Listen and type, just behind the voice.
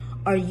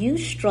Are you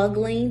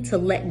struggling to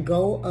let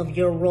go of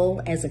your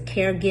role as a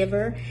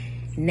caregiver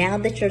now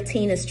that your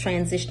teen is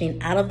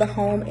transitioning out of the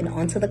home and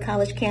onto the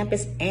college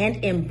campus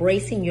and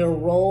embracing your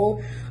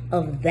role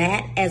of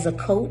that as a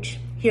coach?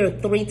 Here are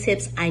 3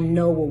 tips I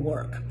know will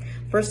work.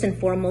 First and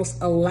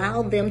foremost,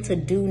 allow them to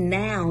do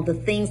now the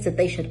things that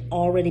they should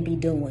already be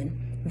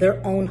doing.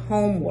 Their own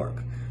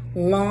homework,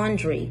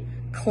 laundry,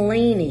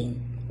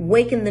 cleaning,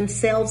 waking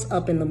themselves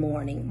up in the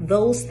morning.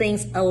 Those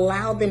things,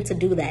 allow them to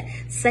do that.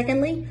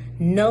 Secondly,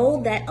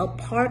 know that a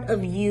part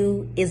of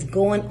you is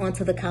going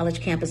onto the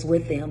college campus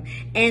with them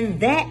and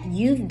that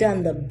you've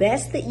done the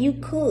best that you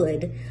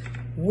could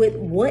with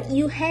what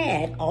you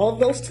had, all of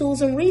those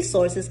tools and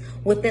resources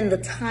within the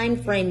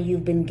time frame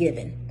you've been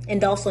given.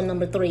 And also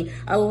number 3,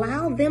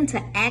 allow them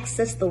to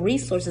access the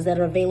resources that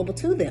are available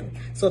to them.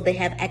 So if they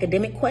have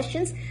academic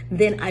questions,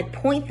 then I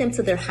point them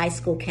to their high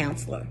school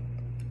counselor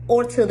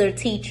or to their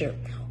teacher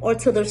or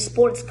to their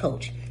sports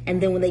coach.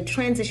 And then when they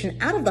transition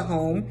out of the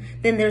home,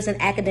 then there's an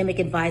academic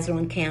advisor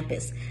on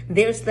campus.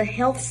 There's the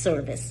health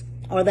service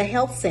or the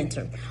health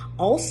center.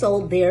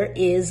 Also, there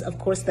is, of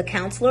course, the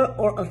counselor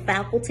or a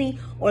faculty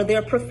or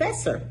their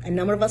professor. A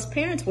number of us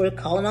parents were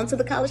calling onto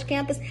the college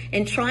campus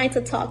and trying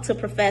to talk to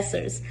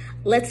professors.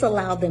 Let's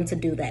allow them to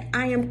do that.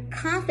 I am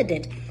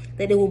confident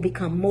that it will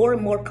become more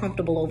and more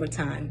comfortable over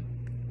time.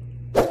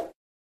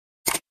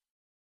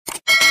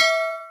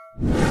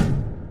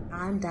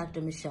 I'm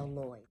Dr. Michelle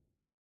Lloyd.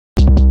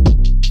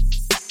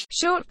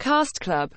 Shortcast Club.